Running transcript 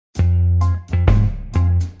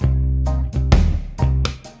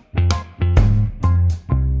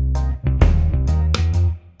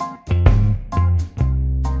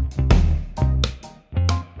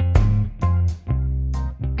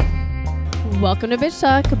Welcome to Bitch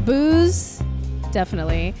Talk. Booze,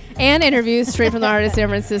 definitely. And interviews straight from the heart of San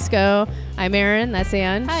Francisco. I'm Erin. That's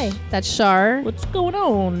Ange. Hi. That's Shar. What's going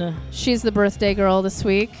on? She's the birthday girl this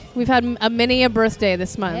week. We've had a birthday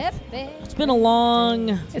this month. It's been a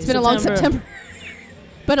long September.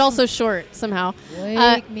 But also short somehow.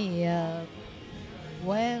 Wake me up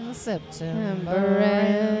when September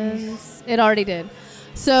ends. It already did.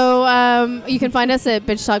 So you can find us at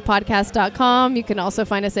bitchtalkpodcast.com. You can also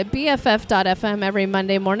find us at bff.fm every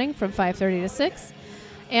Monday morning from 5:30 to 6.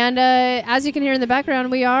 And as you can hear in the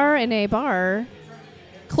background, we are in a bar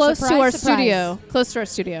close to our studio. Close to our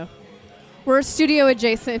studio. We're studio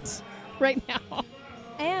adjacent right now.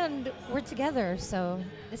 And we're together, so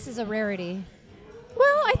this is a rarity.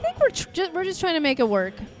 Well, I think we're just trying to make it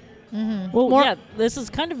work. Mm-hmm. Well, this is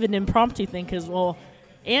kind of an impromptu thing because,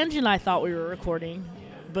 Ange and I thought we were recording,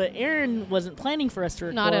 but Erin wasn't planning for us to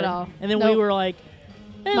record. Not at all. And then we were like,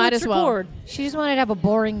 hey, might let's as well. record. She just wanted to have a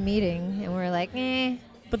boring meeting, and we were like, eh.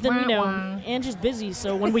 But then, Ange is busy,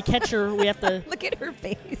 so when we catch her, we have to... Look at her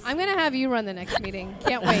face. I'm going to have you run the next meeting.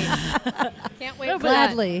 Can't wait. Can't wait for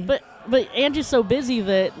Gladly. But Ange is so busy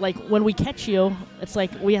that, like, when we catch you, it's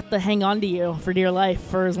like we have to hang on to you for dear life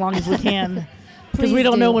for as long as we can. Because we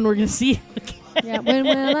don't know when we're going to see you again. Yeah, when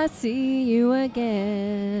will I see you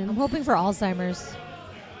again? I'm hoping for Alzheimer's.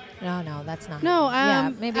 No, that's not. No,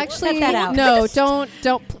 maybe actually, cut that out. No, don't.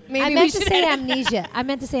 Maybe I we meant to should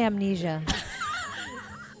say amnesia.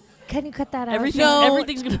 Can you cut that out?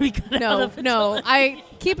 Everything's going to be cut out. No. I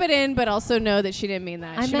keep it in, but also know that she didn't mean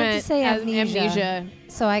that. I She meant to say amnesia.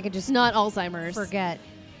 So I could just not Alzheimer's. forget.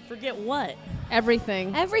 Forget what?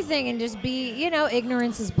 Everything. Everything and just be,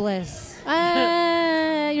 ignorance is bliss.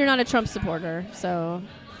 You're not a Trump supporter, so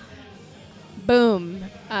boom.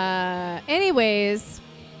 Anyways,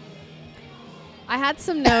 I had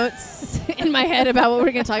some notes in my head about what we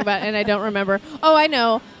were going to talk about, and I don't remember. Oh, I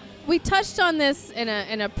know. We touched on this in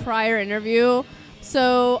a prior interview.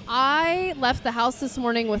 So I left the house this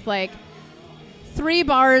morning with like 3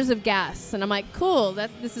 bars of gas, and I'm like, cool.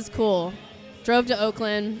 This is cool. Drove to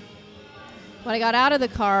Oakland. When I got out of the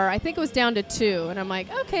car, I think it was down to 2. And I'm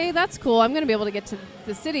like, okay, that's cool. I'm going to be able to get to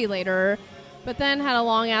the city later. But then had a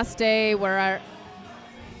long-ass day where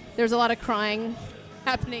there's a lot of crying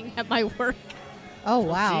happening at my work. Oh,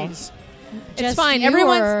 wow. Geez. It's fine.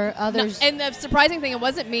 Everyone's others. No, and the surprising thing, it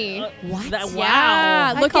wasn't me. What? Wow.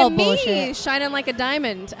 Yeah, I look call at me, bullshit. shining like a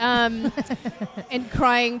diamond, and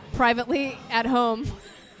crying privately at home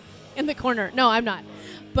in the corner. No, I'm not.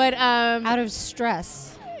 But out of stress.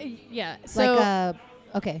 Yeah. So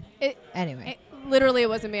okay. Anyway. Literally, it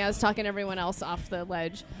wasn't me. I was talking to everyone else off the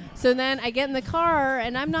ledge. So then I get in the car,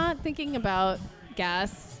 and I'm not thinking about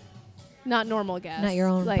gas, not normal gas. Not your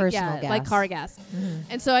own personal gas. like car gas. Mm-hmm.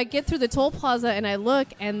 And so I get through the toll plaza, and I look,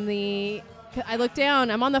 and I look down.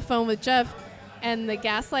 I'm on the phone with Jeff, and the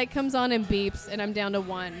gas light comes on and beeps, and I'm down to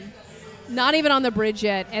 1. Not even on the bridge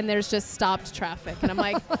yet, and there's just stopped traffic. And I'm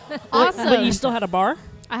like, awesome. But you still had a bar?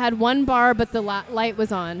 I had 1 bar, but the light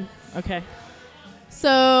was on. Okay.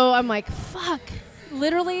 So I'm like, fuck.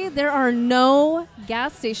 Literally, there are no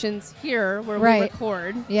gas stations here where we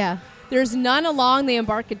record. Yeah. There's none along the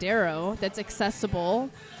Embarcadero that's accessible.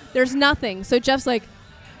 There's nothing. So Jeff's like,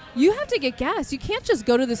 you have to get gas. You can't just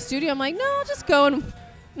go to the studio. I'm like, no, I'll just go and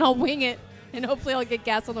I'll wing it. And hopefully I'll get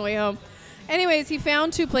gas on the way home. Anyways, he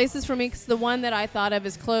found 2 places for me because the one that I thought of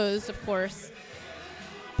is closed, of course.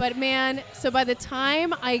 But man, so by the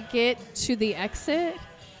time I get to the exit,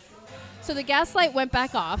 so the gas light went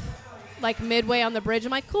back off, like midway on the bridge.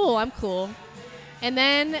 I'm like, cool, I'm cool. And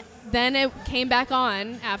then it came back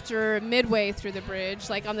on after midway through the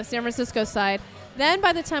bridge, like on the San Francisco side. Then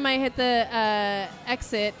by the time I hit the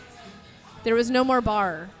exit, there was no more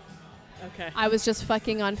bar. Okay. I was just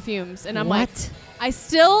fucking on fumes. And I'm What? like, I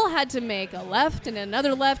still had to make a left and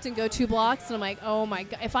another left and go 2 blocks. And I'm like, oh my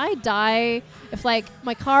God, if I die, if like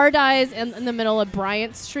my car dies in the middle of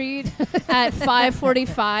Bryant Street at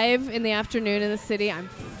 5:45 in the afternoon in the city, I'm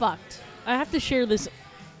fucked. I have to share this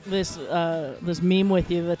meme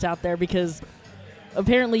with you that's out there because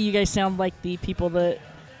apparently you guys sound like the people that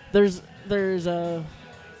it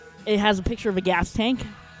has a picture of a gas tank.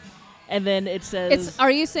 And then it says...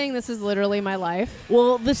 Are you saying this is literally my life?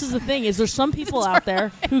 Well, this is the thing, is there's some people out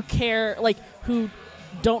there who care, like, who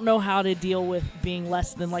don't know how to deal with being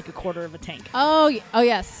less than, like, a quarter of a tank. Oh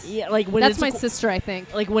yes. Yeah, like, when That's it's my sister, I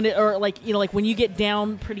think. like, when it, or, like, like, when you get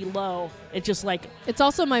down pretty low, it's just, like... It's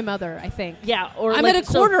also my mother, I think. Yeah, or, I'm like... at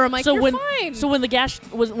a quarter, I'm like, you're fine. So when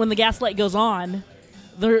the gas light goes on,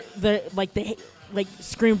 they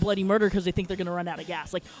scream bloody murder because they think they're going to run out of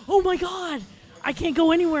gas. Like, oh, my God! I can't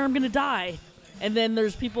go anywhere. I'm going to die. And then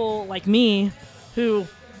there's people like me who,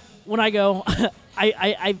 when I go,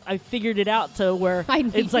 I figured it out to where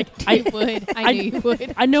it's like I knew you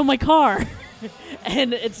would. I know my car,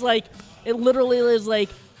 and it's like it literally is like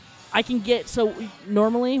I can get so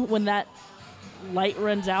normally when that light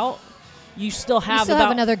runs out, you still have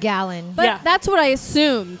another gallon. But that's what I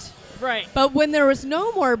assumed. Right. But when there was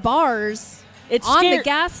no more bars on the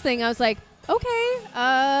gas thing, I was like, okay.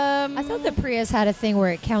 I thought the Prius had a thing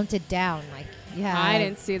where it counted down. Like, yeah. I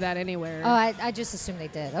didn't see that anywhere. Oh, I just assumed they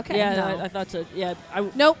did. Okay. Yeah, no. I thought so. Yeah.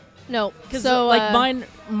 Nope. Because so, like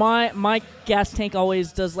my gas tank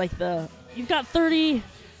always does like you've got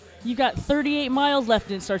 38 miles left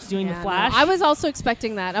and it starts doing the flash. No. I was also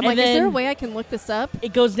expecting that. I'm like, is there a way I can look this up?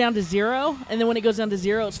 It goes down to 0, and then when it goes down to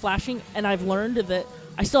 0, it's flashing, and I've learned that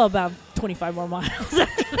I still have about 25 more miles.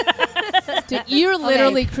 Dude, you're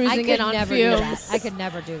literally cruising it on fumes. I could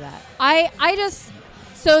never do that.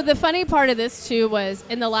 So the funny part of this too was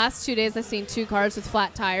in the last 2 days I've seen 2 cars with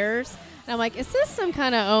flat tires. And I'm like, is this some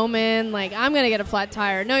kind of omen? Like, I'm going to get a flat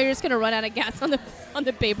tire. No, you're just going to run out of gas on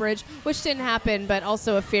the Bay Bridge, which didn't happen, but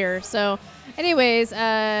also a fear. So anyways.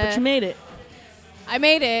 But you made it. I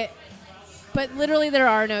made it. But literally there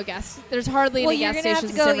are no there's hardly any gas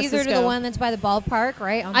stations in San Francisco. Well, you're going to have to go either to the one that's by the ballpark,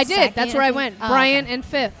 right? I did. That's where I went. Bryant and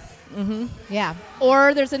 5th. Mm-hmm. Yeah.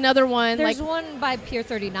 Or there's another one. There's one by Pier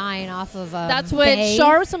 39 off of that's what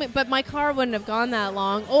Char was something, but my car wouldn't have gone that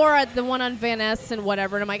long. Or at the one on Van Ness and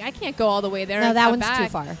whatever. And I'm like, I can't go all the way there. No, that one's back. too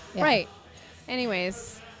far. Yeah. Right.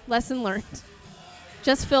 Anyways, lesson learned.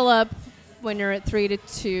 Just fill up when you're at 3 to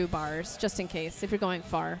 2 bars, just in case, if you're going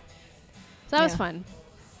far. So that was fun.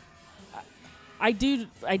 I do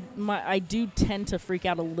tend to freak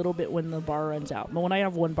out a little bit when the bar runs out. But when I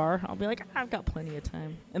have one bar, I'll be like, I've got plenty of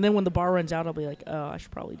time. And then when the bar runs out, I'll be like, oh, I should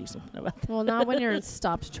probably do something about that. Well, not when you're in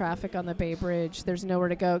stopped traffic on the Bay Bridge. There's nowhere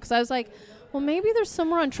to go. Because I was like, well, maybe there's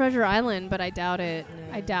somewhere on Treasure Island, but I doubt it.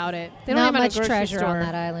 Yeah. I doubt it. They don't not have much a treasure store on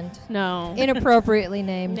that island. No. Inappropriately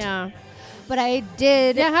named. Yeah. But I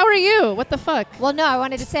did. Yeah, how are you? What the fuck? Well, no, I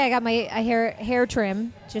wanted to say I got my hair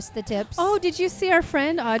trim, just the tips. Oh, did you see our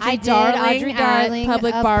friend Audrey Darling at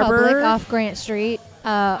Public Barber? Public off Grant Street.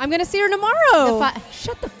 I'm going to see her tomorrow.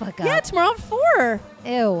 Shut the fuck up. Yeah, tomorrow at 4.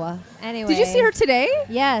 Ew. Anyway. Did you see her today?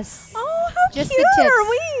 Yes. Oh, how just cute the tips. are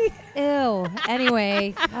we? Ew.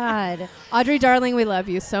 Anyway, God. Audrey Darling, we love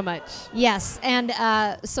you so much. Yes. And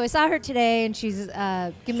so I saw her today, and she's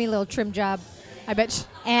giving me a little trim job. I bet.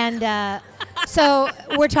 And so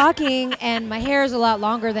we're talking, and my hair is a lot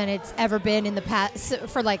longer than it's ever been in the past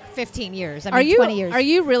for like 15 years. 20 years. Are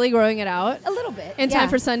you really growing it out? A little bit. In time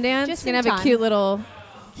for Sundance? Just gonna have a cute little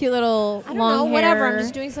I don't long know, hair. whatever. I'm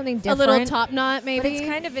just doing something different. A little top knot, maybe. But it's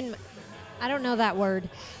kind of I don't know that word,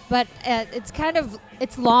 but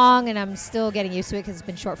it's long, and I'm still getting used to it because it's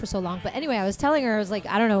been short for so long. But anyway, I was telling her, I was like,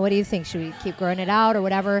 I don't know, what do you think? Should we keep growing it out or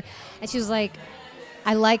whatever? And she was like,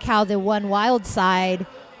 I like how the one wild side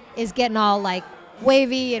is getting all like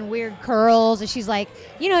wavy and weird curls. And she's like,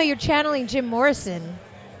 you're channeling Jim Morrison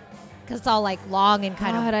because it's all like long and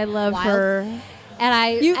kind of God, I love wild. her. And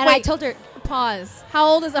I told her, pause. How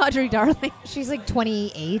old is Audrey Darling? She's like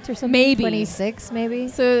 28 or something. Maybe 26, maybe.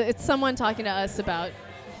 So it's someone talking to us about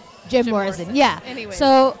Jim Morrison. Yeah. Anyway.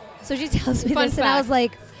 So she tells me Fun this, fact. and I was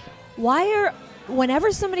like,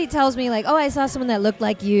 whenever somebody tells me like, oh, I saw someone that looked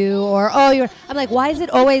like you, or I'm like, why is it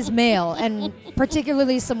always male, and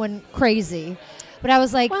particularly someone crazy? But I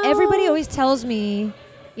was like, everybody always tells me,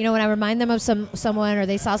 when I remind them of someone, or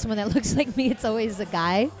they saw someone that looks like me, it's always a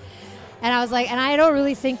guy. And I was like, and I don't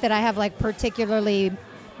really think that I have like particularly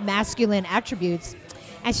masculine attributes.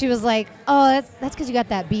 And she was like, oh, that's because you got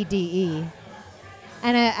that BDE.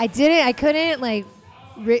 And I couldn't like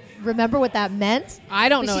remember what that meant. I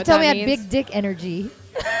don't know what that means. She told me I means. had big dick energy.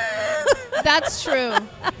 That's true.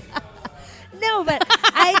 No, but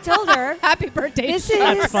I told her, happy birthday. This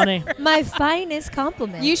That's is funny. my finest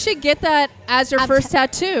compliment. You should get that as your first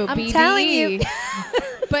tattoo. I'm BDE. telling you.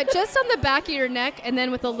 But just on the back of your neck, and then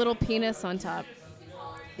with a little penis on top.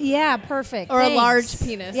 Yeah, perfect. Or Thanks. a large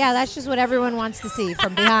penis. Yeah, that's just what everyone wants to see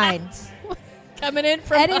from behind. Coming in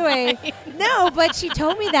from anyway, behind. No, but she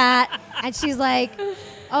told me that, and she's like,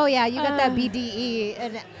 oh, yeah, you got that BDE.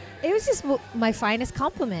 And it was just my finest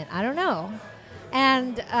compliment. I don't know.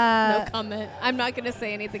 And no comment. I'm not going to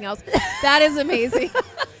say anything else. That is amazing.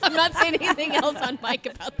 I'm not saying anything else on mic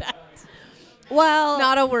about that. Well,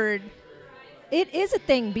 not a word. It is a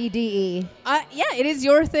thing, BDE. Yeah, it is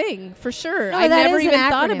your thing for sure. No, I never is even an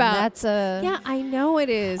thought acronym. about. That's a. Yeah, I know it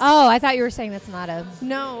is. Oh, I thought you were saying that's not a.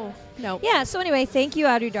 No. Yeah. So anyway, thank you,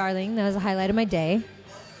 Audrey Darling. That was a highlight of my day.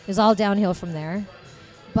 It was all downhill from there,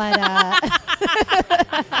 but.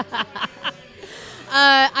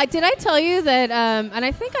 Did I tell you that, and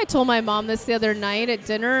I think I told my mom this the other night at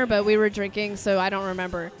dinner, but we were drinking, so I don't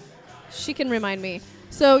remember. She can remind me.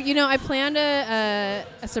 So, I planned a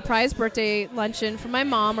surprise birthday luncheon for my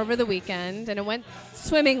mom over the weekend, and it went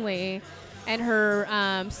swimmingly. And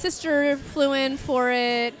her sister flew in for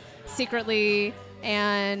it secretly,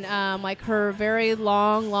 and her very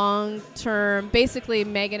long term, basically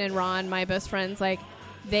Megan and Ron, my best friends,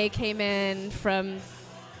 they came in from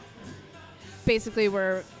basically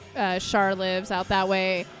where Char lives out that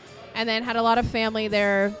way, and then had a lot of family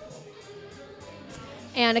there.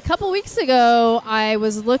 And a couple weeks ago, I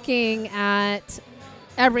was looking at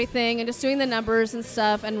everything and just doing the numbers and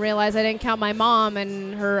stuff, and realized I didn't count my mom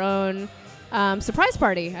and her own surprise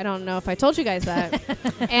party. I don't know if I told you guys that.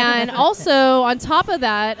 And also, on top of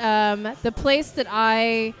that, the place that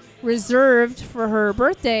I reserved for her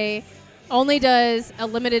birthday only does a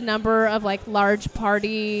limited number of large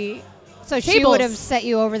party. So she tables. would have set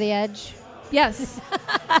you over the edge? Yes.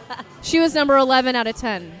 She was number 11 out of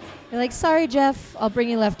 10. You're like, sorry, Jeff, I'll bring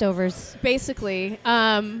you leftovers. Basically.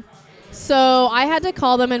 So I had to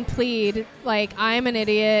call them and plead, I'm an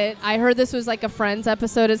idiot. I heard this was a Friends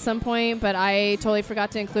episode at some point, but I totally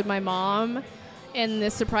forgot to include my mom in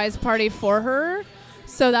this surprise party for her.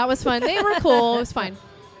 So that was fun. They were cool. It was fine.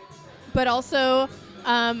 But also,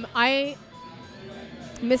 I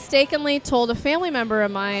mistakenly told a family member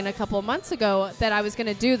of mine a couple of months ago that I was going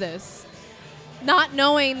to do this, not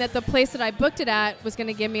knowing that the place that I booked it at was going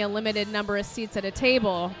to give me a limited number of seats at a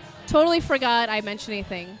table. Totally forgot I mentioned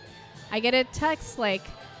anything. I get a text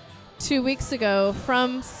 2 weeks ago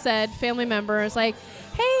from said family members hey,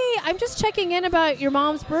 I'm just checking in about your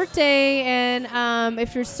mom's birthday and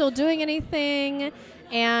if you're still doing anything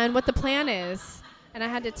and what the plan is. And I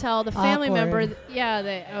had to tell the family member,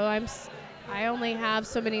 that I only have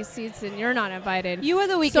so many seats and you're not invited. You are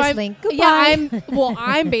the weakest link. Goodbye. Yeah,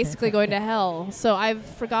 I'm basically going to hell. So I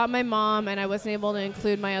forgot my mom and I wasn't able to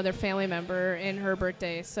include my other family member in her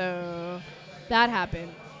birthday. So that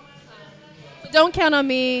happened. So don't count on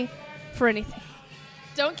me for anything.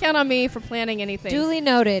 Don't count on me for planning anything. Duly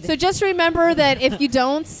noted. So just remember that if you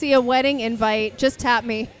don't see a wedding invite, just tap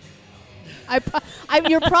me.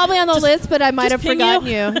 You're probably on the list, but I might have forgotten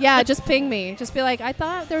you. Yeah, just ping me. Just be I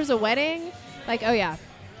thought there was a wedding. Oh yeah,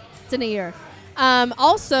 it's in a year.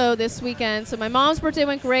 Also this weekend, so my mom's birthday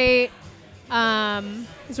went great. It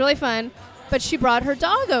was really fun, but she brought her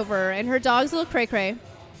dog over, and her dog's a little cray-cray.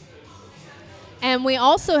 And we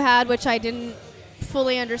also had, which I didn't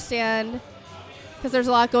fully understand because there's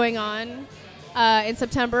a lot going on in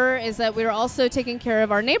September, is that we were also taking care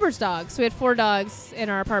of our neighbor's dogs. So we had 4 dogs in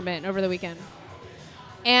our apartment over the weekend.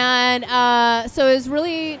 And so it was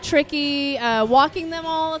really tricky walking them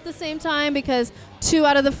all at the same time because 2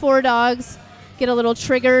 out of the 4 dogs get a little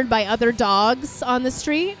triggered by other dogs on the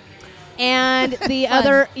street. And the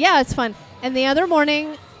other, it's fun. And the other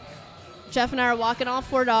morning, Jeff and I are walking all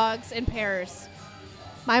 4 dogs in pairs.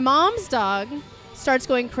 My mom's dog starts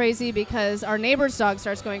going crazy because our neighbor's dog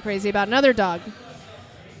starts going crazy about another dog.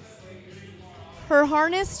 Her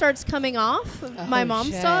harness starts coming off of my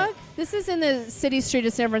mom's dog. This is in the city street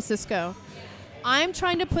of San Francisco. I'm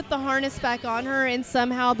trying to put the harness back on her, and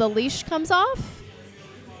somehow the leash comes off.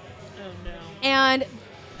 Oh, no. And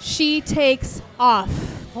she takes off.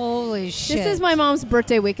 Holy shit. This is my mom's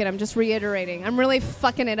birthday weekend. I'm just reiterating. I'm really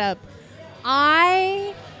fucking it up.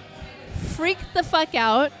 I freaked the fuck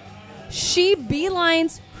out. She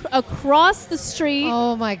beelines across the street.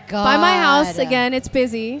 Oh, my God. By my house. Again, it's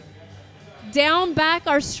busy. Down back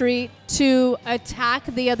our street to attack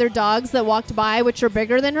the other dogs that walked by, which are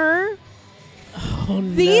bigger than her. Oh,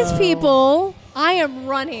 no. These people, I am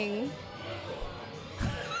running.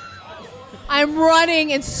 I'm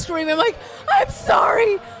running and screaming. I'm I'm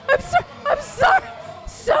sorry. I'm sorry.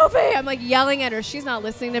 Sophie. I'm yelling at her. She's not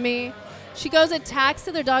listening to me. She goes, attacks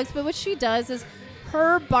other dogs, but what she does is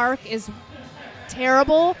her bark is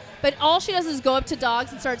terrible, but all she does is go up to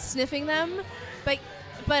dogs and start sniffing them,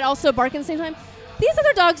 but also bark at the same time. These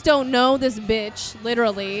other dogs don't know this bitch,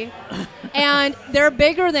 literally, and they're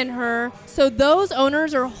bigger than her, so those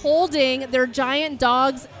owners are holding their giant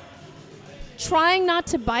dogs, trying not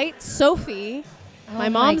to bite Sophie, my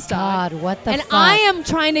mom's dog. What the and fuck? I am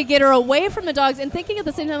trying to get her away from the dogs and thinking at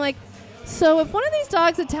the same time, so if one of these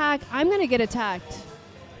dogs attack, I'm going to get attacked.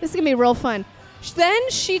 This is going to be real fun. Then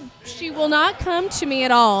she will not come to me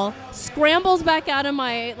at all, scrambles back out of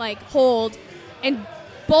my hold, and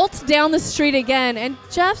bolts down the street again. And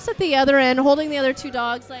Jeff's at the other end holding the other 2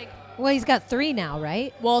 dogs Well, he's got 3 now,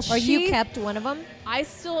 right? Well, Or you kept one of them? I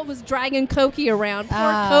still was dragging Cokie around. Poor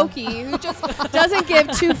Oh. Cokie, who just doesn't give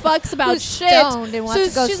 2 fucks about Who's shit. stoned and wants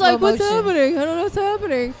to go she's slow like, what's motion." happening? I don't know what's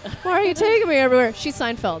happening. Why are you taking me everywhere? She's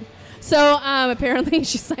Seinfeld. So apparently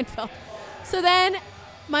she's Seinfeld. So then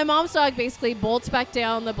my mom's dog basically bolts back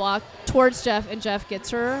down the block towards Jeff, and Jeff gets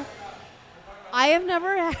her. I have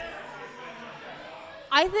never had...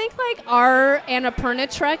 I think like our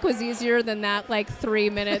Annapurna trek was easier than that, like 3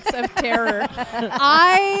 minutes of terror.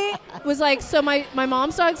 I was like, so my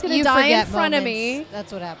mom's dog's going to die in front of me.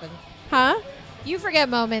 That's what happened. Huh? You forget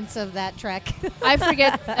moments of that trek. I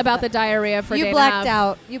forget about the diarrhea for a You day and a half. blacked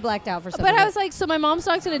out. You blacked out for some But of I it. was like, so my mom's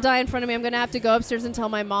dog's going to die in front of me. I'm going to have to go upstairs and tell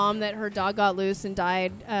my mom that her dog got loose and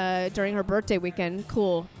died during her birthday weekend.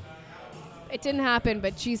 Cool. It didn't happen,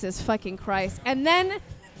 but Jesus fucking Christ. And then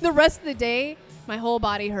the rest of the day, my whole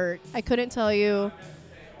body hurt. I couldn't tell you.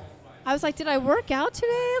 I was like, did I work out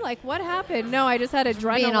today? Like, what happened? No, I just had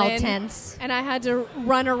adrenaline. Being all tense. And I had to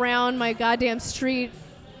run around my goddamn street.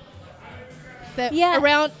 Yeah.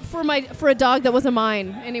 Around for a dog that wasn't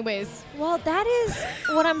mine. Anyways. Well, that is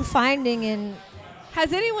what I'm finding in...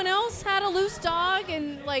 Has anyone else had a loose dog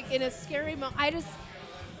and like in a scary moment?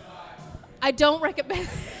 I don't recommend.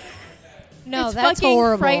 No, it's that's fucking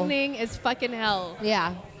horrible. frightening as fucking hell.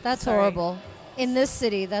 Yeah, that's Sorry. horrible. In this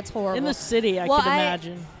city, that's horrible. In the city, I Well, could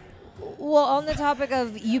imagine. Well, on the topic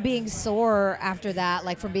of you being sore after that,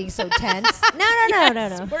 like from being so tense. No.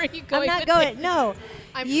 Where are you going? I'm not with going. it? No.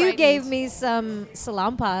 I'm You frightened. gave me some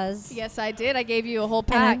salampas. Yes, I did. I gave you a whole And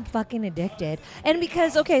pack. I'm fucking addicted. And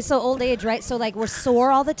because, okay, so old age, right? So, like, we're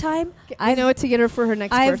sore all the time. I know what to get her for her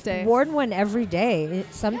next I've birthday. worn one every day.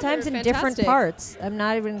 Sometimes they're in different fantastic. parts. I'm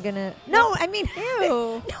not even going to. No, I mean.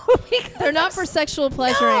 Ew. No, because They're not for sexual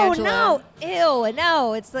pleasure, no, Angela. No, ew,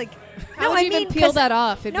 no. It's like. How no, would I you mean, even peel 'cause- that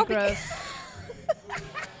off? It'd no, be gross.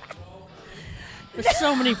 There's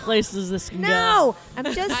so many places this can go. No, I'm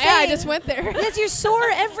just saying. Yeah, I just went there. Because you're sore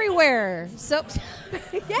everywhere. So,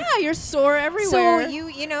 Yeah, you're sore everywhere. so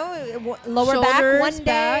you know, lower back Shoulders, one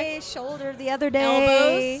day, back. shoulder the other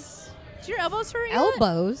day. Elbows. Do your elbows hurt yet?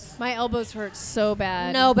 Elbows. My elbows hurt so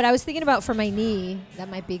bad. No, but I was thinking about for my knee. That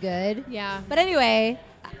might be good. Yeah. But anyway,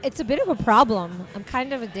 it's a bit of a problem. I'm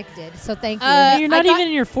kind of addicted. So thank you. You're not I got- even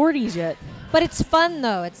in your 40s yet. but it's fun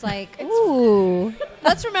though. It's like, ooh.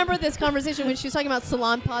 Let's remember this conversation when she was talking about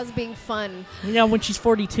Salonpas being fun. You know, when she's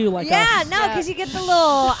 42, like Yeah, us. no, Yeah. because you get the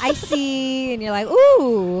little icy, and you're like,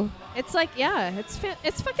 ooh. It's like, yeah, it's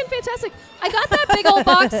fucking fantastic. I got that big old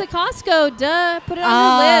box at Costco. Duh. Put it on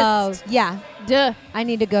your list. Yeah. Duh. I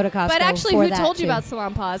need to go to Costco. But actually, for who that told you too. about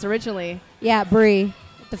Salonpas originally? Yeah, Brie,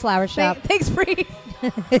 the flower shop. Thanks, Bree. Oh,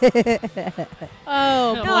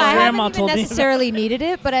 No, Well, I Grandma haven't told even me necessarily needed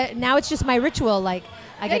it, but now it's just my ritual. Like,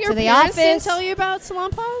 I yeah, get your to the parents didn't office. tell you about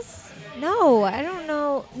Salonpas? No, I don't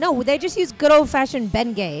know. No, they just use good old fashioned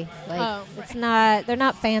Bengay. Like, Oh, it's not. They're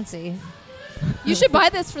not fancy. You should buy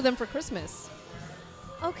this for them for Christmas.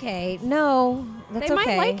 Okay, no, that's They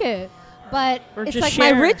okay. might like it. But Or it's just like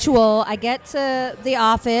share. my ritual. I get to the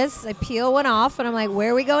office, I peel one off, and I'm like,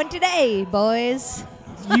 "Where are we going today, boys?"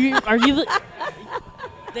 Are you the,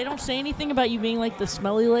 they don't say anything about you being like the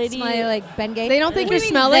smelly lady? It's my like Bengay. They don't think What you're do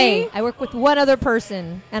you mean smelly? they? I work with one other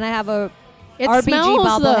person, and I have a It RBG smells,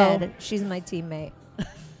 bobblehead. though. She's my teammate.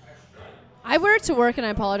 I wear it to work, and I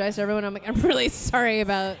apologize to everyone. I'm like, I'm really sorry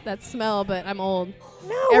about that smell, but I'm old.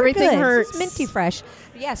 No, Everything we're good. hurts. It's minty fresh.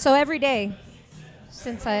 Yeah, so every day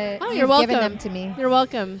since Oh, you've you're welcome. given them to me. You're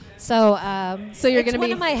welcome. So So you're it's gonna one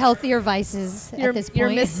be of my healthier vices You're at this point. You're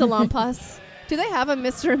Miss Salonpas. Do they have a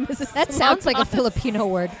Mr. and Mrs. That sounds like a Salonpas? Filipino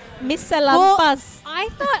word. Miss Well, Salampas. I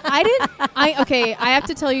thought I didn't. Okay, I have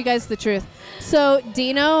to tell you guys the truth. So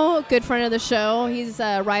Dino, good friend of the show, he's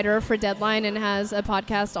a writer for Deadline and has a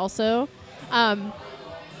podcast also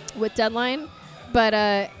with Deadline.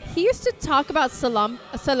 But he used to talk about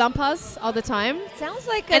salampas all the time, Sounds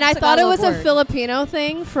like and a I thought it was Tagalog a word. Filipino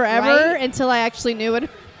thing forever Right? until I actually knew it.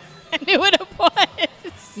 I knew what it was.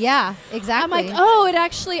 Yeah, exactly. I'm like, oh, it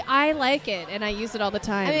actually, I like it, and I use it all the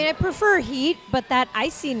time. I mean, I prefer heat, but that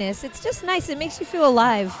iciness, it's just nice. It makes you feel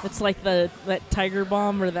alive. It's like that Tiger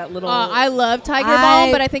Balm or that little. I love Tiger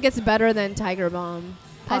Balm, but I think it's better than Tiger Balm.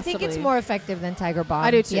 I think it's possibly. more effective than Tiger Balm.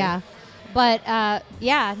 I do too. Yeah, but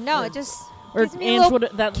yeah, no, it just or gives me a Ange, little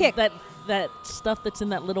that kick. that stuff that's in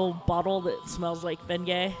that little bottle that smells like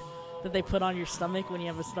Bengay that they put on your stomach when you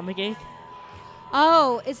have a stomach ache.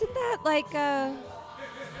 Oh, isn't that like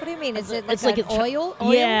what do you mean? Is it like It's like an a oil?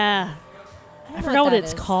 Yeah, I, I forgot what that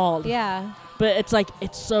it's is. called. Yeah. But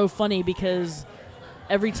it's so funny because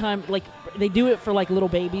every time, like, they do it for like little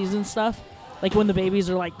babies and stuff, like when the babies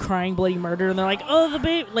are like crying bloody murder, and they're like, oh, the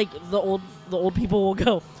baby, like the old people will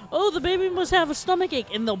go, oh, the baby must have a stomach ache,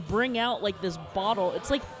 and they'll bring out like this bottle. It's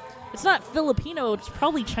like, it's not Filipino, it's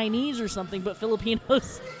probably Chinese or something, but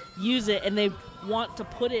Filipinos use it, and they want to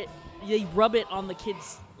put it, they rub it on the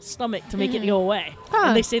kid's stomach to make it go away. Huh.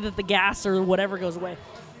 And they say that the gas or whatever goes away.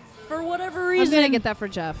 For whatever reason, I'm gonna get that for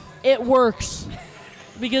Jeff. it works.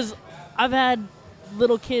 Because I've had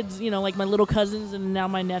little kids, you know, like my little cousins and now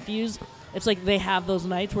my nephews. It's like they have those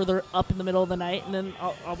nights where they're up in the middle of the night, and then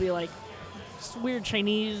I'll be like, it's weird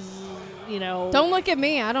Chinese, you know. Don't look at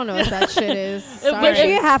me. I don't know what that shit is. But Sorry. Make sure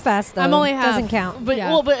you half-assed though. I'm only half. Doesn't count. But Yeah.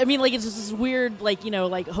 well, but I mean, like it's just this weird, like you know,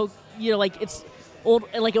 like like it's old,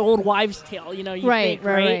 like an old wives' tale, you know. You Right, think,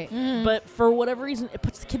 right. But for whatever reason, it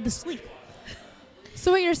puts the kid to sleep.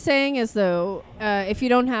 So what you're saying is, though, if you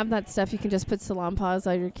don't have that stuff, you can just put Salonpas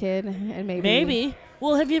on your kid, and maybe.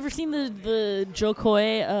 Well, have you ever seen the Joe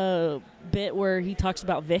Coy bit where he talks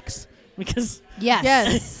about Vicks? Because Yes.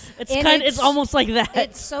 Yes. it's almost like that.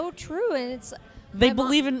 It's so true, and it's They my mom-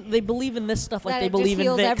 believe in this stuff like that they it believe just in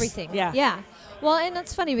heals Vicks. everything. Yeah. Yeah. Well, and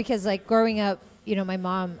that's funny because like growing up, you know, my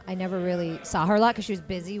mom, I never really saw her a lot because she was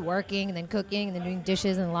busy working and then cooking and then doing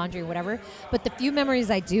dishes and laundry and whatever. But the few memories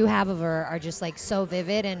I do have of her are just like so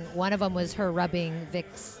vivid. And one of them was her rubbing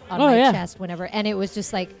Vicks on Oh, my yeah. chest whenever, and it was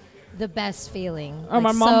just like the best feeling. Oh,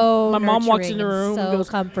 Like, my mom walks nurturing in the and room and so goes,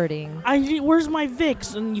 comforting. Where's my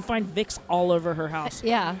Vicks? And you find Vicks all over her house.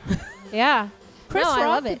 Yeah. Yeah. Chris No, I Rock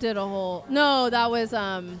love it. did a whole. No, that was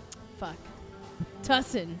fuck,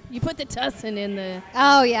 Tussin. You put the Tussin in the.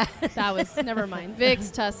 Oh yeah. That was never mind.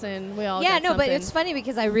 Vicks, Tussin. We all. Yeah, got no, but something. it's funny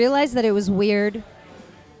because I realized that it was weird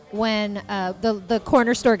when the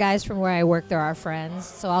corner store guys from where I work, they're our friends.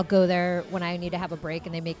 So I'll go there when I need to have a break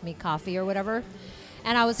and they make me coffee or whatever.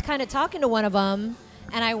 And I was kind of talking to one of them,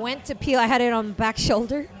 and I went to peel. I had it on my back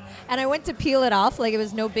shoulder, and I went to peel it off like it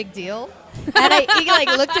was no big deal. And he like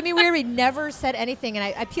looked at me weird. He never said anything,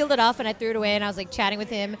 and I peeled it off and I threw it away. And I was like chatting with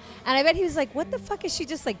him, and I bet he was like, "What the fuck is she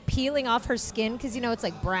just like peeling off her skin? Because you know it's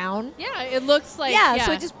like brown." Yeah, it looks like. Yeah,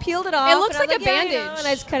 so I just peeled it off. It looks and I was like a yeah, you know, bandage. and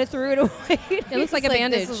I just kind of threw it away. It looks like a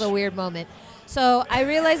bandage. This is a weird moment. So I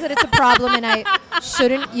realized that it's a problem, and I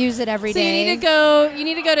shouldn't use it every So day. you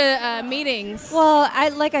need to go to meetings. Well,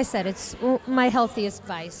 like I said, it's my healthiest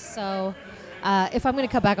vice. So if I'm going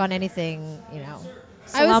to cut back on anything, you know,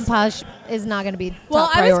 Salonpas is not going to be Well,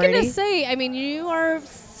 top I was priority. going to say, I mean, you are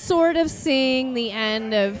sort of seeing the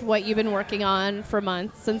end of what you've been working on for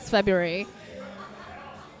months since February.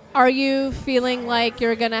 Are you feeling like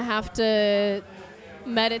you're going to have to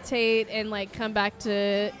meditate and like come back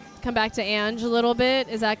to Ange a little bit?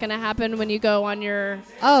 Is that going to happen when you go on your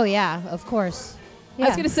Oh yeah, of course. Yeah. I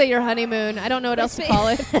was going to say your honeymoon. I don't know what else to call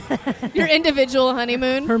it. Your individual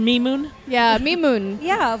honeymoon. Her me moon. Yeah, me moon.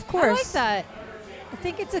 Yeah, of course. I like that. I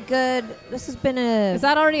think it's a good. This has been a Is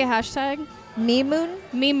that already a hashtag? me moon.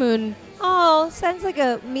 Me moon. Oh, sounds like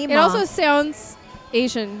a me. It also sounds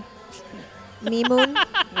Asian. me moon.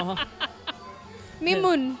 Uh-huh. Me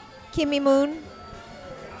moon. Kimmy moon.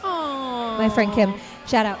 Oh, My friend Kim.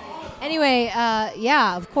 Shout out. Anyway,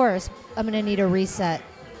 yeah, of course. I'm going to need a reset.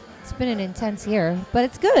 It's been an intense year, but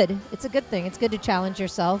it's good. It's a good thing. It's good to challenge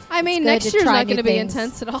yourself. I mean, It's good next to year's try not going to new be things.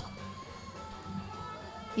 intense at all.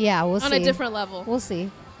 Yeah, we'll see. On a different level. We'll see.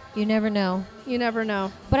 You never know. You never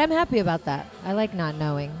know. But I'm happy about that. I like not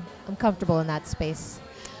knowing. I'm comfortable in that space.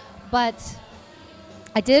 But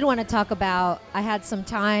I did want to talk about, I had some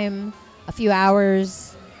time, a few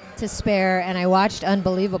hours to spare, and I watched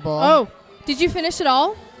Unbelievable. Oh, did you finish it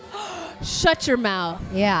all? Shut your mouth.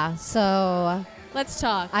 Yeah, so Let's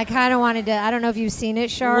talk. I kind of wanted to, I don't know if you've seen it,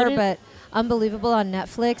 What Shar, is- but Unbelievable on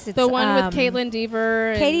Netflix. It's The one with Caitlin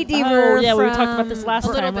Dever. and Katie Oh, Dever. yeah, we talked about this from- last A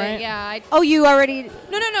little time, bit, right? yeah. Oh, you already.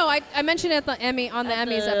 No. I mentioned it at the Emmy on the At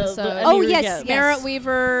Emmys the episode. Emmy Oh, recap. yes, yes. Merritt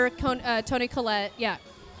Weaver, Tony Collette, yeah.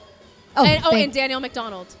 Oh, and thank- Danielle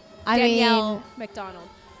McDonald. I Danielle mean, McDonald.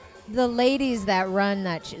 the ladies that run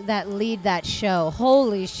that lead that show.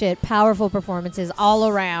 Holy shit! Powerful performances all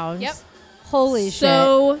around. Yep. Holy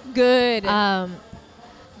So good. shit.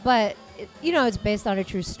 But you know, it's based on a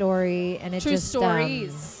true story, and it True just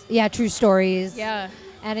stories. yeah, true stories. Yeah.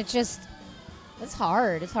 And it's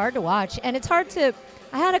hard. It's hard to watch, and it's hard to.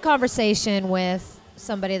 I had a conversation with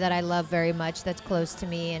somebody that I love very much, that's close to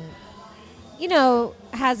me, and you know,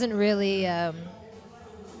 hasn't really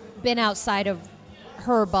been outside of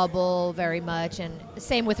her bubble very much, and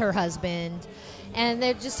same with her husband. And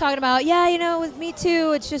they're just talking about, yeah, you know, with Me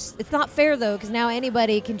Too, it's not fair though, because now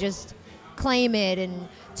anybody can just claim it and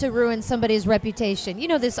to ruin somebody's reputation. You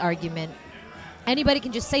know, this argument. Anybody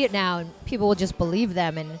can just say it now, and people will just believe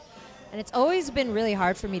them. And And it's always been really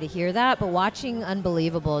hard for me to hear that, but watching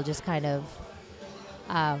Unbelievable just kind of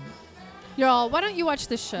You're all, why don't you watch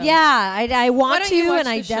this show? yeah, I want don't you to, watch and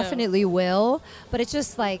I the show? definitely will. But it's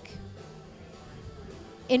just like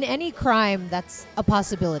in any crime, that's a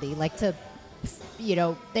possibility. Like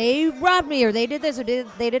they robbed me, or they did this, or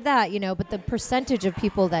they did that. But the percentage of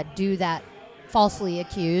people that do that falsely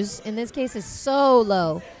accused in this case is so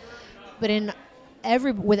low. But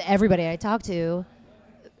with everybody I talk to,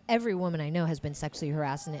 every woman I know has been sexually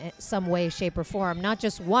harassed in some way, shape, or form. Not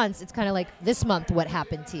just once. It's kind of like this month, what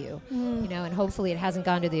happened to you? And hopefully it hasn't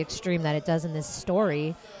gone to the extreme that it does in this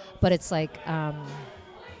story. But it's like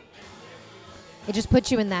it just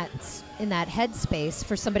puts you in that headspace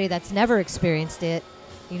for somebody that's never experienced it.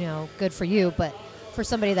 Good for you. But for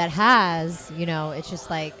somebody that has, it's just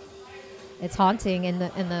like it's haunting. And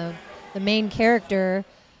the main character,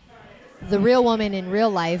 the real woman in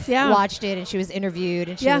real life, watched it, and she was interviewed,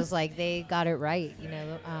 and she was like, they got it right,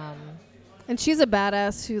 And she's a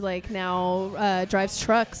badass who now drives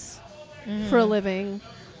trucks for a living.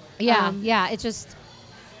 It's just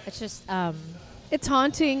it's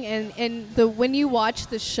haunting, and when you watch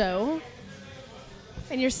the show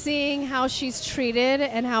and you're seeing how she's treated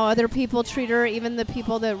and how other people treat her, even the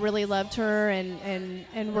people that really loved her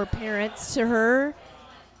and were parents to her.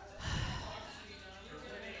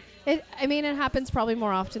 It happens probably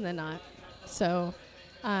more often than not. So,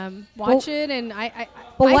 watch it, and I.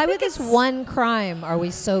 But I why think with this one crime are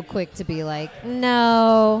we so quick to be like,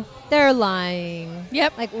 no, they're lying?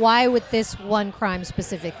 Yep. Like, why with this one crime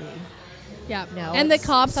specifically? Yeah. No. And the it's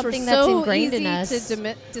cops were something that's so ingrained easy in us.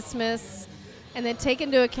 to dismiss, and then take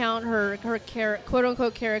into account her quote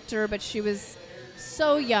unquote character, but she was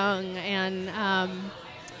so young, and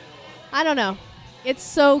I don't know. It's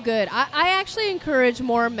so good. I actually encourage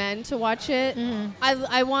more men to watch it. Mm-hmm.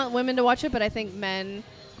 I want women to watch it, but I think men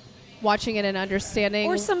watching it and understanding.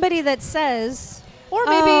 Or somebody that says, Or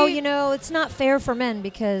maybe it's not fair for men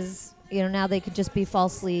because, now they could just be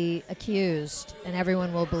falsely accused and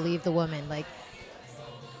everyone will believe the woman. Like,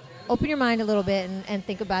 open your mind a little bit and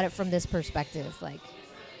think about it from this perspective. Like,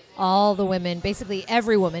 all the women, basically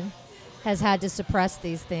every woman, has had to suppress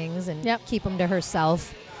these things and keep them to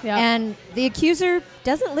herself. Yep. And the accuser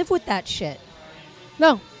doesn't live with that shit.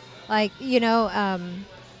 No. Like,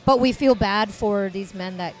 but we feel bad for these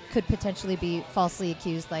men that could potentially be falsely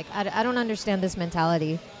accused. Like, I don't understand this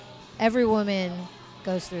mentality. Every woman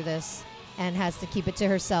goes through this and has to keep it to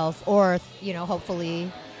herself, or,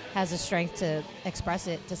 hopefully has the strength to express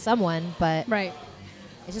it to someone. But Right.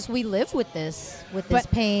 it's just we live with this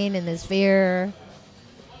pain and this fear.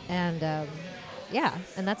 And,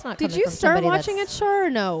 and that's not Did coming you from start somebody watching it, that's- Char, or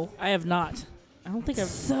no? I have not. I don't think I've.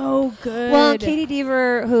 So good. Well, Katie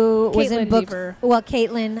Deaver, who was in Caitlin book... Deaver. Well,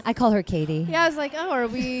 Caitlin. I call her Katie. Yeah, I was like, oh, are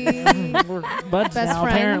we We're buds best now,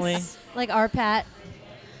 friends? apparently. Like Arpat.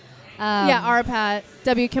 Yeah, Arpat,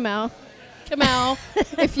 W. Kamau,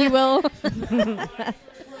 if you will.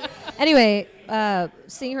 Anyway,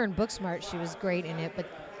 seeing her in Booksmart, she was great in it, but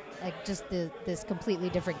like just this completely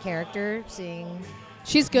different character, seeing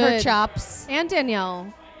She's good. her chops. And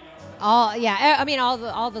Danielle. All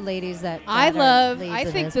the ladies that I are leads I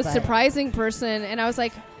in think this, the but- surprising person, and I was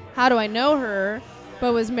like, how do I know her?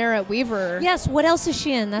 But was Merritt Weaver. Yes, what else is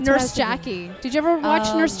she in? That's what I Nurse was thinking. Jackie. Did you ever watch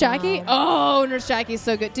Oh, Nurse Jackie? no. Oh, Nurse Jackie's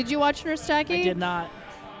so good. Did you watch Nurse Jackie? I did not.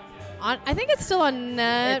 I think it's still on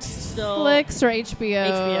It's still Netflix or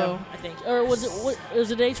HBO. HBO, I think. Or was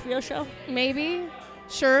it an HBO show? Maybe.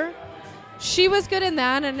 Sure. She was good in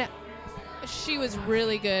that, and she was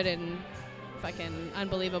really good in fucking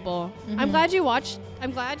Unbelievable. I'm glad you watched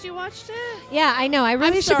it. Yeah, I know. I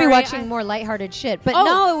really should be sorry, watching more lighthearted shit. But Oh.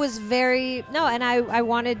 no, it was very... No, and I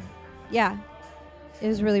wanted... Yeah. It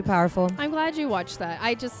was really powerful. I'm glad you watched that.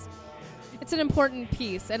 It's an important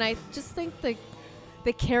piece, and I just think the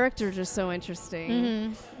characters are so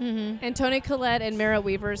interesting. And Toni Collette and Merritt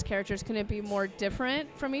Weaver's characters couldn't be more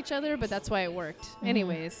different from each other, but that's why it worked.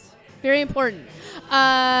 Anyways, very important.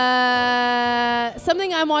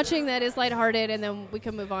 Something I'm watching that is lighthearted, and then we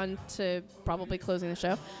can move on to probably closing the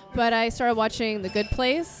show. But I started watching The Good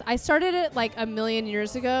Place. I started it like a million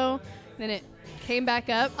years ago, then it came back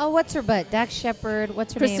up. Oh, what's her butt? Dax Shepard.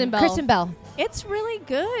 What's her Kristen name? Bell. Kristen Bell. It's really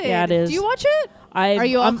good. Yeah, it is. Do you watch it? Are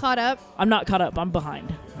you all caught up? I'm not caught up. I'm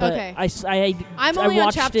behind. But Okay. I'm I'm only on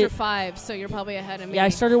watched chapter it. 5, so you're probably ahead of me. Yeah, I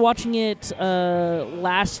started watching it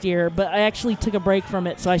last year, but I actually took a break from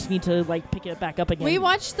it, so I just need to pick it back up again. We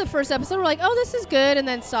watched the first episode. We're like, oh, this is good, and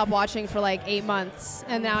then stopped watching for like 8 months,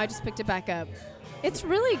 and now I just picked it back up. It's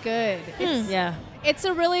really good. Yeah. It's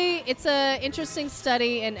a interesting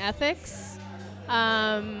study in ethics,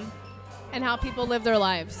 and how people live their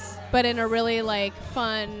lives, but in a really like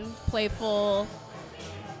fun, playful,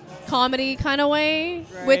 comedy kind of way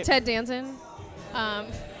with Right. Ted Danson,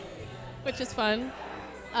 which is fun.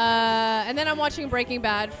 And then I'm watching Breaking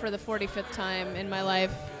Bad for the 45th time in my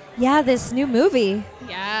life. Yeah, this new movie.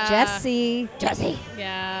 Yeah. Jesse.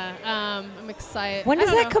 Yeah. I'm excited. When I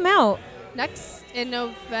does don't that know. come out? Next in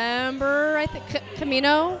November, I think.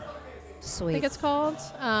 Camino, I Sweet. think it's called.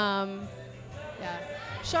 Yeah.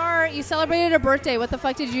 Shar, you celebrated a birthday. What the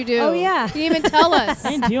fuck did you do? Oh, yeah. You didn't even tell us.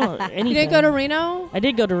 I didn't do anything. You didn't go to Reno? I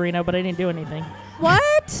did go to Reno, but I didn't do anything.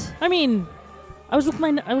 What? I mean, I was with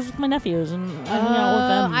my nephews and I hung out with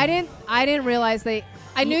them. I didn't realize they.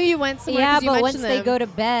 I knew you went somewhere. Yeah, 'cause you but once mentioned they them. go to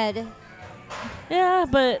bed, Yeah,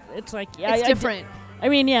 but it's like it's different. I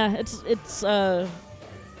mean, yeah, it's I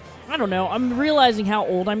don't know. I'm realizing how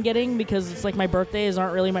old I'm getting because it's like my birthdays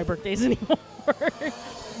aren't really my birthdays anymore.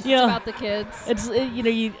 You know, About the kids. it's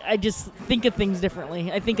I just think of things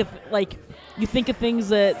differently. I think of like you think of things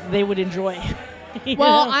that they would enjoy. You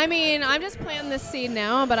Well, know? I mean, I'm just planting this seed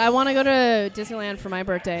now, but I want to go to Disneyland for my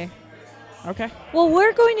birthday. okay. well,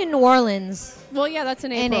 we're going to New Orleans Well, yeah, that's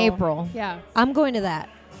in April. in April. Yeah. I'm going to that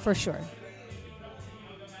for sure.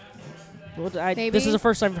 Well, Maybe. this is the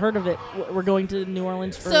first I've heard of it. We're going to New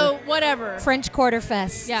Orleans for. So whatever. French Quarter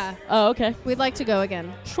Fest. Yeah, Oh, okay. we'd like to go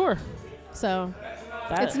again. Sure. So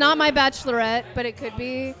That- it's not my bachelorette, but it could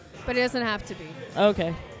be. But it doesn't have to be.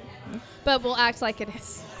 Okay. But we'll act like it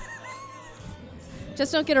is.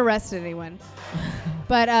 Just don't get arrested, anyone.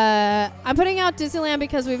 But I'm putting out Disneyland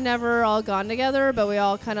because we've never all gone together, but we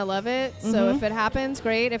all kind of love it. So Mhm. if it happens,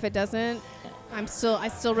 great. If it doesn't, I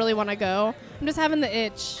still really want to go. I'm just having the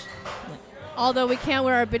itch. Although we can't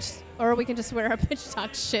wear our bitch, or we can just wear our bitch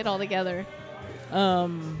talk shit all together.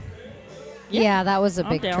 Yeah, that was a I'm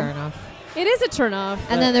big down. turnoff. It is a turnoff.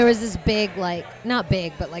 And then there was this big, like, not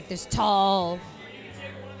big, but like this tall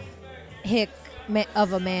hick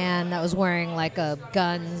of a man that was wearing like a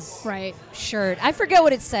guns Right. shirt. I forget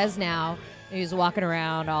what it says now. He was walking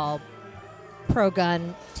around all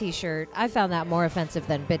pro-gun T-shirt. I found that more offensive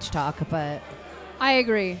than bitch talk, but I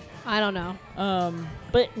agree. I don't know.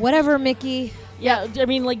 But whatever, Mickey. yeah, I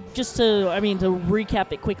mean, like to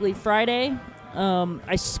recap it quickly. Friday,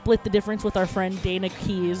 I split the difference with our friend Dana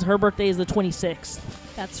Keys. Her birthday is the 26th.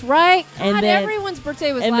 That's right. God, And then- everyone's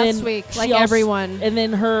birthday was and last then week. she Like also- everyone. And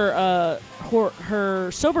then her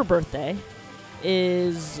sober birthday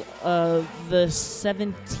is the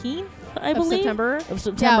 17th, I Of believe. September? Of Yeah,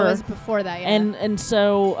 September. it was before that. Yeah. And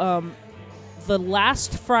so the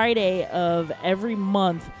last Friday of every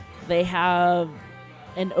month they have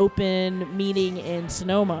an open meeting in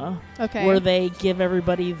Sonoma okay. where they give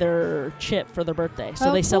everybody their chip for their birthday. So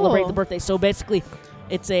Oh, they celebrate cool. the birthday. So basically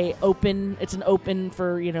it's an open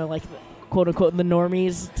for, like quote unquote the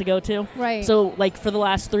normies to go to. Right. So like for the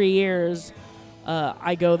last 3 years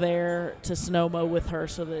I go there to Sonoma with her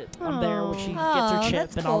so that I'm there when she gets her Oh, chip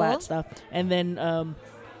that's and all cool. that stuff. And then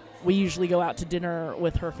we usually go out to dinner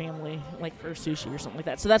with her family, like for sushi or something like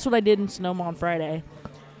that. So that's what I did in Sonoma on Friday.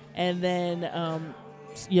 And then,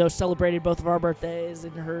 celebrated both of our birthdays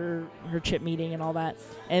and her chip meeting and all that.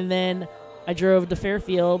 And then I drove to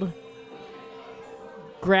Fairfield,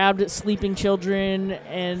 grabbed sleeping children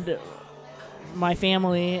and my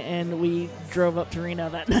family, and we drove up to Reno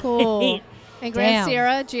that Cool. night. And Grand Damn.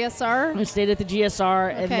 Sierra, GSR. We stayed at the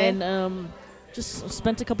GSR Okay. and then just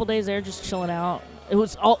spent a couple days there just chilling out.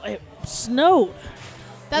 It snowed.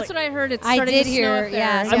 That's what I heard. It's I starting did to hear, snow up there.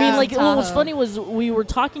 yeah, I mean, Yeah. like what was Tahoe. funny was we were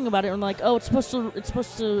talking about it and like, oh, it's supposed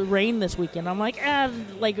to rain this weekend. I'm like,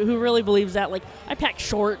 like who really believes that? Like, I pack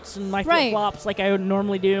shorts and my Right. flip flops like I would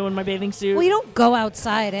normally do in my bathing suit. Well, you don't go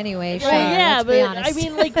outside anyway. Well, Sure, yeah, let's be but honest. I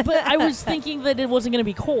mean, like, but I was thinking that it wasn't going to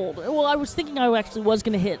be cold. Well, I was thinking I actually was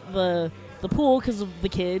going to hit the pool because of the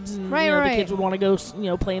kids, and Right, the right. kids would want to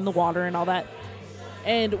go, play in the water and all that.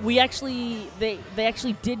 And we actually, they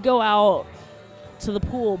actually did go out to the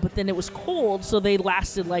pool, but then it was cold, so they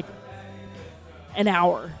lasted like an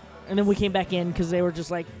hour, and then we came back in because they were just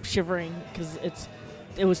like shivering because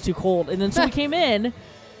it was too cold. And then so we came in,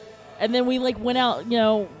 and then we like went out,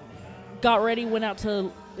 got ready, went out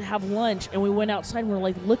to have lunch, and we went outside and we're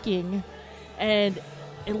like looking, and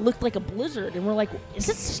it looked like a blizzard, and we're like, is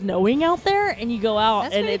it snowing out there? And you go out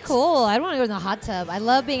That's and pretty it's cool. I want to go in the hot tub. I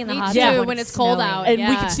love being in the Me hot too, tub when it's cold snowing. out. and we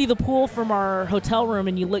Yeah. could see the pool from our hotel room,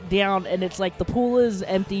 and you look down and it's like the pool is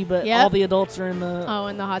empty, but Yep. all the adults are in the Oh,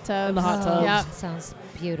 in the hot tub. In the hot tub. Yeah. Sounds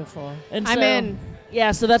beautiful. and I'm so- in.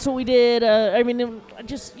 Yeah, so that's what we did. I mean, I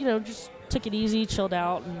just took it easy, chilled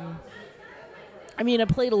out, and I mean, I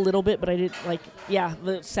played a little bit, but I did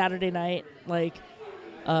the Saturday night,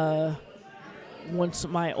 once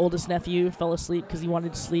my oldest nephew fell asleep because he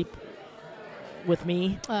wanted to sleep with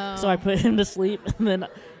me. Oh. So I put him to sleep. And then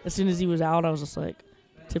as soon as he was out, I was just like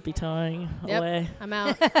tippy-toeing away. I'm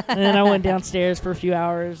out. And then I went downstairs for a few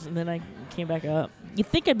hours, and then I came back up. You'd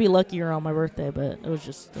think I'd be luckier on my birthday, but it was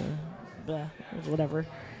just, it was whatever.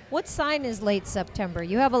 What sign is late September?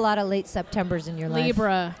 You have a lot of late Septembers in your life.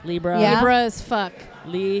 Libra. Libra. Yeah? Libra as fuck.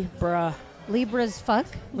 Libra. Libra's fuck?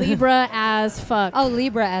 Libra as fuck. Oh,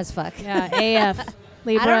 Libra as fuck. Yeah, AF.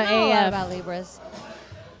 Libra I don't know a lot AF. about Libras.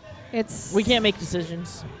 It's We can't make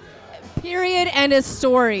decisions. period and a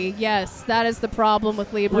story. Yes, that is the problem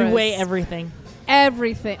with Libras. We weigh everything.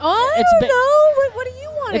 Everything. Oh, It's I ba- don't know. What do you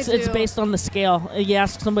want to do? It's based on the scale. You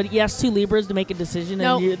ask 2 Libras to make a decision,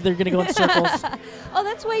 Nope. and they're going to go in circles. Oh,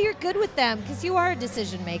 that's why you're good with them, because you are a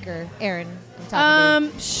decision maker, Aaron. I'm talking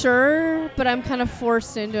to you. Sure, but I'm kind of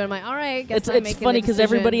forced into it. I'm like, all right, guess I'm It's making funny the because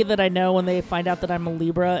decision. everybody that I know, when they find out that I'm a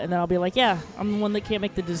Libra, and then I'll be like, yeah, I'm the one that can't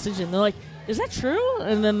make the decision. They're like, is that true?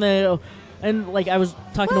 And then I was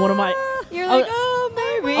talking to one of my... You're I like, was-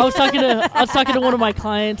 oh, maybe. I was talking to one of my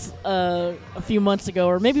clients a few months ago,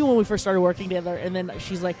 or maybe when we first started working together, and then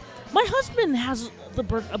she's like, "My husband has a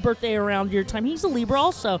birthday around your time. He's a Libra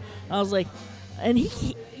also." I was like, "And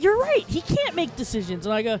you're right. He can't make decisions."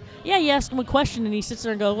 And I go, "Yeah, you ask him a question, and he sits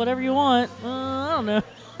there and goes, whatever you want. I don't know."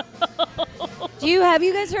 Have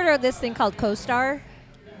you guys heard of this thing called CoStar?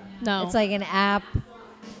 No. It's like an app,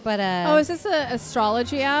 but oh, is this an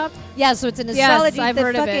astrology app? yeah, so it's an Yes, astrology. I've the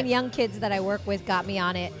heard of fucking it. young kids that I work with got me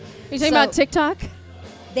on it. Are you talking about TikTok?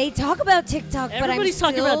 They talk about TikTok, but I'm Everybody's still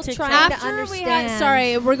talking about TikTok. trying to After we understand. had,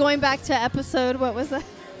 sorry, we're going back to episode. What was that?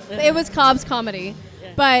 It was Cobb's comedy,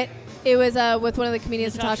 but it was with one of the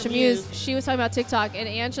comedians, Natasha Natasha Muse. Muse. She was talking about TikTok, and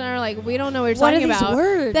Ange and I are like, we don't know what you're What are talking these about.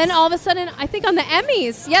 words? Then all of a sudden, I think on the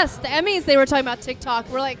Emmys, yes, the Emmys, they were talking about TikTok.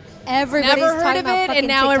 We're like, Everybody's never heard talking of about it, fucking and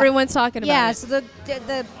now TikTok. everyone's talking about Yeah, it. so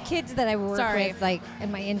the kids that I work Sorry. with, like,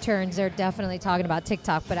 and my interns, are definitely talking about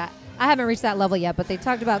TikTok, but I haven't reached that level yet. But they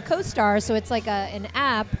talked about CoStar, so it's like an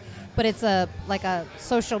app, but it's like a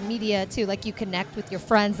social media too. Like, you connect with your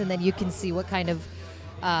friends, and then you can see what kind of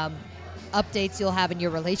updates you'll have in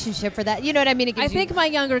your relationship for that. You know what I mean? It I gives you- think my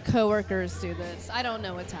younger coworkers do this. I don't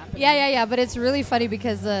know what's happening. Yeah. But it's really funny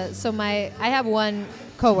because I have one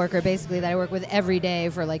coworker basically that I work with every day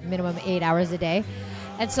for like minimum 8 hours a day.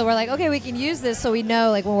 And so we're like, okay, we can use this so we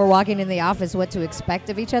know, like, when we're walking in the office, what to expect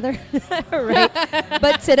of each other. Right?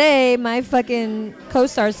 But today, my fucking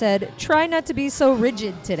co-star said, try not to be so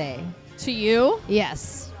rigid today. To you?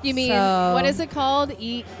 Yes. You mean, So- what is it called?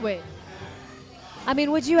 Wait. I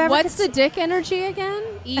mean, would you ever... What's the dick energy again?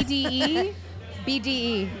 EDE?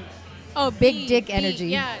 BDE? Oh, Big dick energy.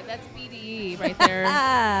 Yeah, that's BDE right there.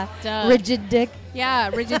 Ah, Duh. rigid dick. Yeah,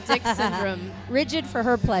 rigid dick syndrome. Rigid for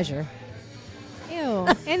her pleasure. Ew.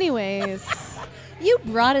 Anyways. You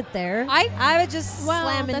brought it there. I was just Well,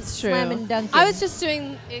 slamming, that's true. slamming dunking. I was just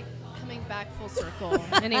doing it coming back full circle.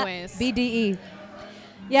 Anyways. BDE.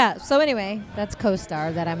 Yeah, so anyway, that's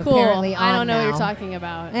CoStar that I'm Cool. apparently on I don't know what now. you're talking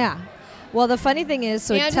about. Yeah. Well, the funny thing is,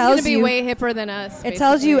 so Ange it is tells gonna be you way hipper than us. it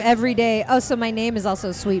tells you basically. every day. Oh, so my name is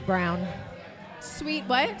also Sweet Brown. Sweet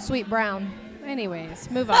what? Sweet Brown. Anyways,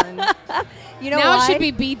 move on. You know now why? it should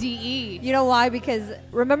be BDE. You know why? Because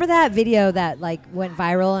remember that video that like went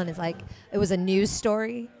viral and it's like it was a news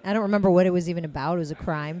story. I don't remember what it was even about. It was a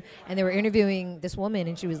crime, and they were interviewing this woman,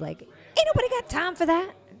 and she was like, "Ain't nobody got time for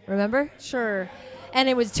that." Remember? Sure. And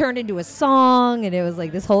it was turned into a song, and it was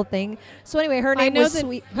like this whole thing. So anyway, her I name know was that-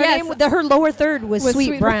 Sweet. Her yes. name, her lower third was Was Sweet,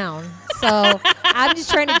 Sweet Brown. So I'm just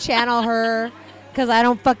trying to channel her because I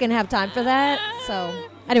don't fucking have time for that. So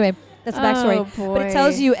anyway, that's the backstory. Oh, But it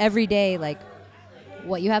tells boy. you every day like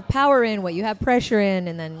what you have power in, what you have pressure in,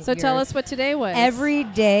 and then So tell us what today was. every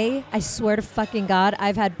day. I swear to fucking God,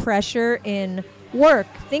 I've had pressure in work,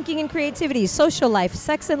 thinking and creativity, social life,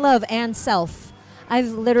 sex and love, and self. I've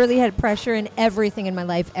literally had pressure in everything in my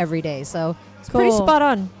life every day. So it's pretty Cool. spot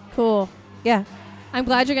on. Cool. Yeah. I'm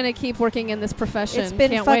glad you're going to keep working in this profession. It's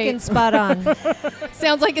been Can't fucking wait. spot on.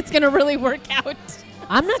 Sounds like it's going to really work out.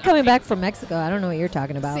 I'm not coming back from Mexico. I don't know what you're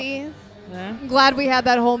talking about. See? Yeah. I'm glad we had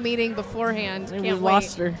that whole meeting beforehand. We Can't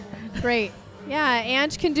lost wait. her. Great. Yeah,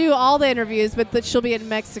 Ange can do all the interviews, but she'll be in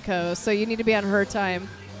Mexico, so you need to be on her time.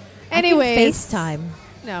 Anyways. I can FaceTime.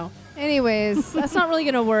 No. Anyways, that's not really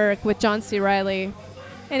going to work with John C. Reilly.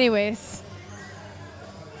 Anyways.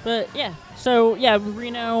 But yeah, so yeah,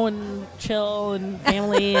 Reno and chill and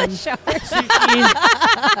family and Sure. sushi.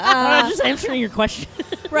 I'm just answering your question.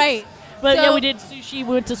 Right. But So- yeah, we did sushi.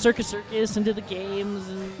 We went to Circus and did the games.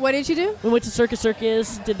 And What did you do? we went to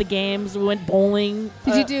Circus, did the games. We went bowling.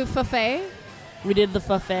 Did you do buffet? We did the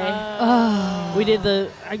buffet. Oh. We did the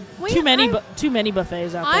Wait, too many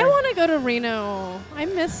buffets out there. I want to go to Reno. I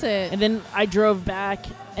miss it. And then I drove back,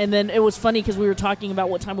 and then it was funny because we were talking about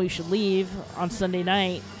what time we should leave on Sunday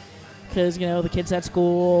night because, you know, the kids had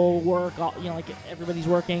school, work, all, you know, like everybody's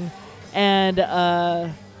working. And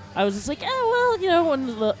I was just like, well, you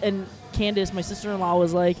know, and Candace, my sister-in-law,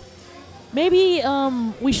 was like, maybe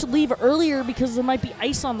we should leave earlier because there might be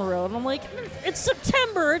ice on the road. And I'm like, it's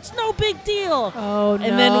September. It's no big deal. Oh, no.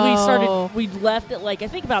 And then we left at like, I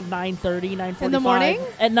think about 9:30, 9:45. In the morning?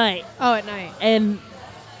 At night. Oh, at night. And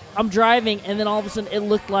I'm driving, and then all of a sudden it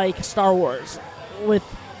looked like Star Wars with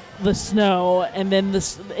the snow. And then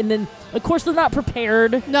of course, they're not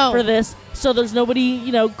prepared for this. So there's nobody,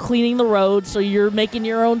 you know, cleaning the road. So you're making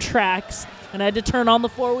your own tracks. And I had to turn on the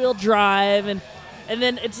 4-wheel drive. And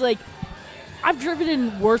then it's like, I've driven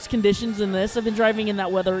in worse conditions than this. I've been driving in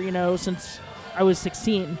that weather, you know, since I was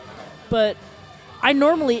 16. But I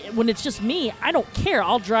normally, when it's just me, I don't care.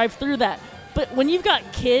 I'll drive through that. But when you've got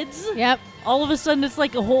kids, Yep. all of a sudden it's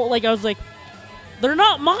like a whole, like I was like, they're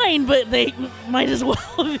not mine, but they might as well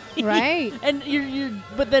be. Right. And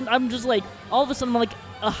but then I'm just like, all of a sudden I'm like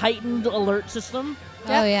a heightened alert system.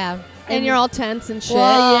 Oh, yeah. And you're all tense and shit.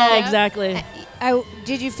 Well, Yeah, Yep. exactly.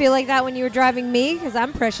 Did you feel like that when you were driving me? Because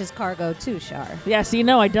I'm precious cargo too, Shar. Yeah, see,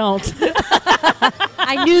 no, I don't.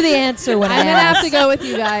 I knew the answer when I'm I going to have asked. to go with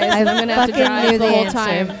you guys. I'm going to have to fucking drive knew the the whole answer.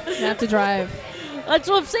 time. I'm going to have to drive. That's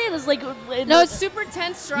what I'm saying. It's like, No, it's super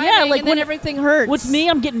tense driving, Yeah, like and then when- everything hurts. what's me?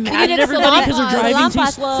 I'm getting Can mad you at get everybody because they're Salonpas? driving too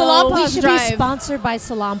Salonpas. slow. Salonpas. We should Drive. be sponsored by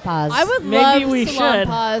Salampas. I would Maybe love we should.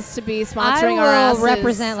 Salonpas to be I sponsoring will our asses.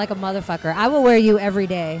 represent like a motherfucker. I will wear you every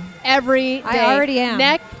day. every day. I already am.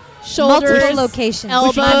 Neck, shoulders, Multiple locations.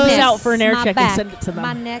 elbows, We should put this My out for an air my check back, and send it to them.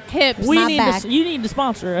 My neck, hips. We my need back. you need to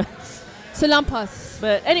sponsor us. Salonpas.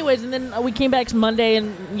 But anyways, and then we came back Monday,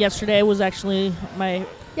 and yesterday was actually my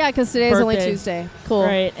Yeah, because today's only Birthday. Tuesday. Cool.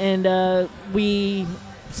 right, and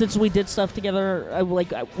since we did stuff together,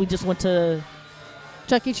 we just went to.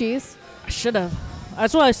 Chuck E. Cheese. I should have.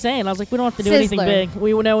 That's what I was saying. I was like, we don't have to do anything Sizzler. big.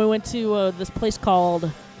 We went to this place called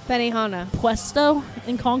Benihana. Puesto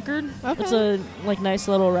in Concord. Okay. It's a nice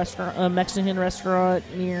little restaurant, a Mexican restaurant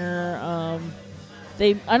near.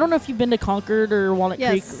 I don't know if you've been to Concord or Walnut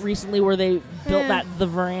Yes. Creek recently, where they built the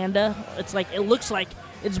veranda. It's like it looks like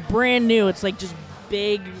it's brand new. It's like just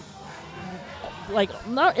big.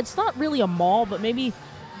 It's not really a mall, but maybe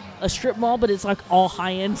a strip mall, but it's like all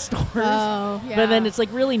high end stores. Oh, yeah. But then it's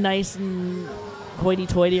like really nice and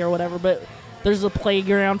hoity-toity or whatever. But there's a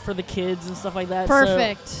playground for the kids and stuff like that. so,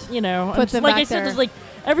 Perfect. you know, Put them like back I said, there. it's like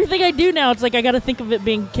everything I do now. It's like I got to think of it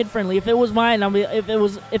being kid friendly. If it was mine,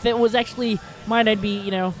 if it was actually mine, I'd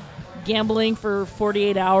be gambling for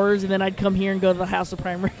 48 hours, and then I'd come here and go to the House of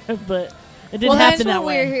Prime Rib. But it didn't Well, happen That's that what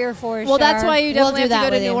way. we're here for. Well, that's Shar. why you We'll definitely do have that to go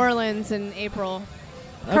to with New you. Orleans in April.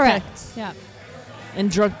 Okay. Correct. Yeah. And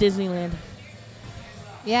drunk Disneyland.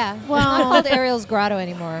 Yeah. Well- It's not called Ariel's Grotto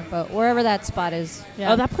anymore, but wherever that spot is.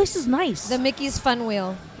 Yeah. Oh, that place is nice. The Mickey's Fun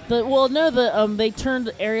Wheel. They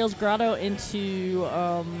turned Ariel's Grotto into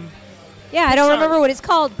Yeah, I don't Pixar. remember what it's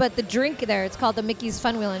called, but the drink there, it's called the Mickey's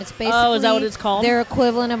Fun Wheel, and it's basically Oh, is that what it's called? their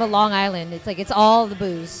equivalent of a Long Island. It's all the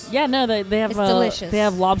booze. Yeah, no, they have It's delicious. They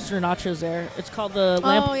have lobster nachos there. It's called the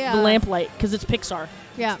yeah. Lamplight because it's Pixar.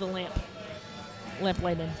 Yeah. It's the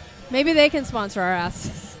lamplighting. Maybe they can sponsor our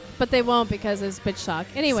asses, but they won't because it's bitch talk.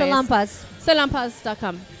 Anyways, Salampas.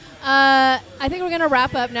 Salampas.com. I think we're going to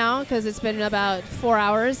wrap up now because it's been about 4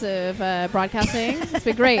 hours of broadcasting. It's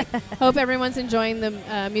been great. Hope everyone's enjoying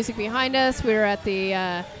the music behind us. We were at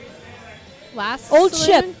the last Old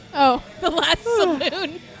saloon. Ship. Oh, the last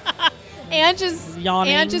saloon. Ange is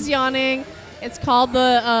Yawning. Ange is yawning. It's called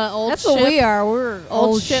the Old That's Ship. what we are. We're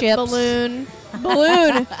Old Ship ships. Balloon.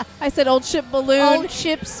 Balloon. I said Old Ship Balloon. Old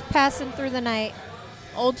ships passing through the night.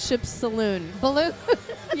 Old Ship Saloon. Balloon.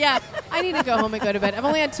 Yeah, I need to go home and go to bed. I've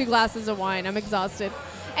only had 2 glasses of wine. I'm exhausted.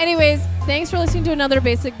 Anyways, thanks for listening to another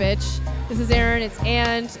Basic Bitch. This is Erin. It's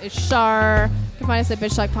Ant. It's Shar. You can find us at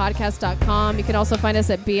bitchtalkpodcast.com. You can also find us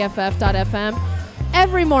at bff.fm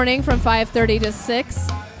every morning from 5:30 to 6.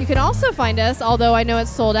 You can also find us, although I know it's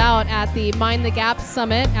sold out, at the Mind the Gap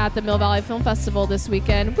Summit at the Mill Valley Film Festival this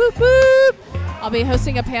weekend. Whoop, whoop. I'll be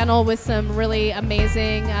hosting a panel with some really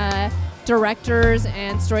amazing directors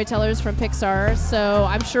and storytellers from Pixar. So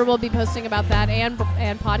I'm sure we'll be posting about that and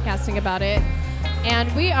podcasting about it.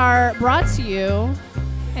 And we are brought to you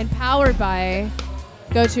and powered by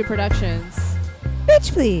Go To Productions.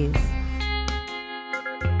 Bitch, please.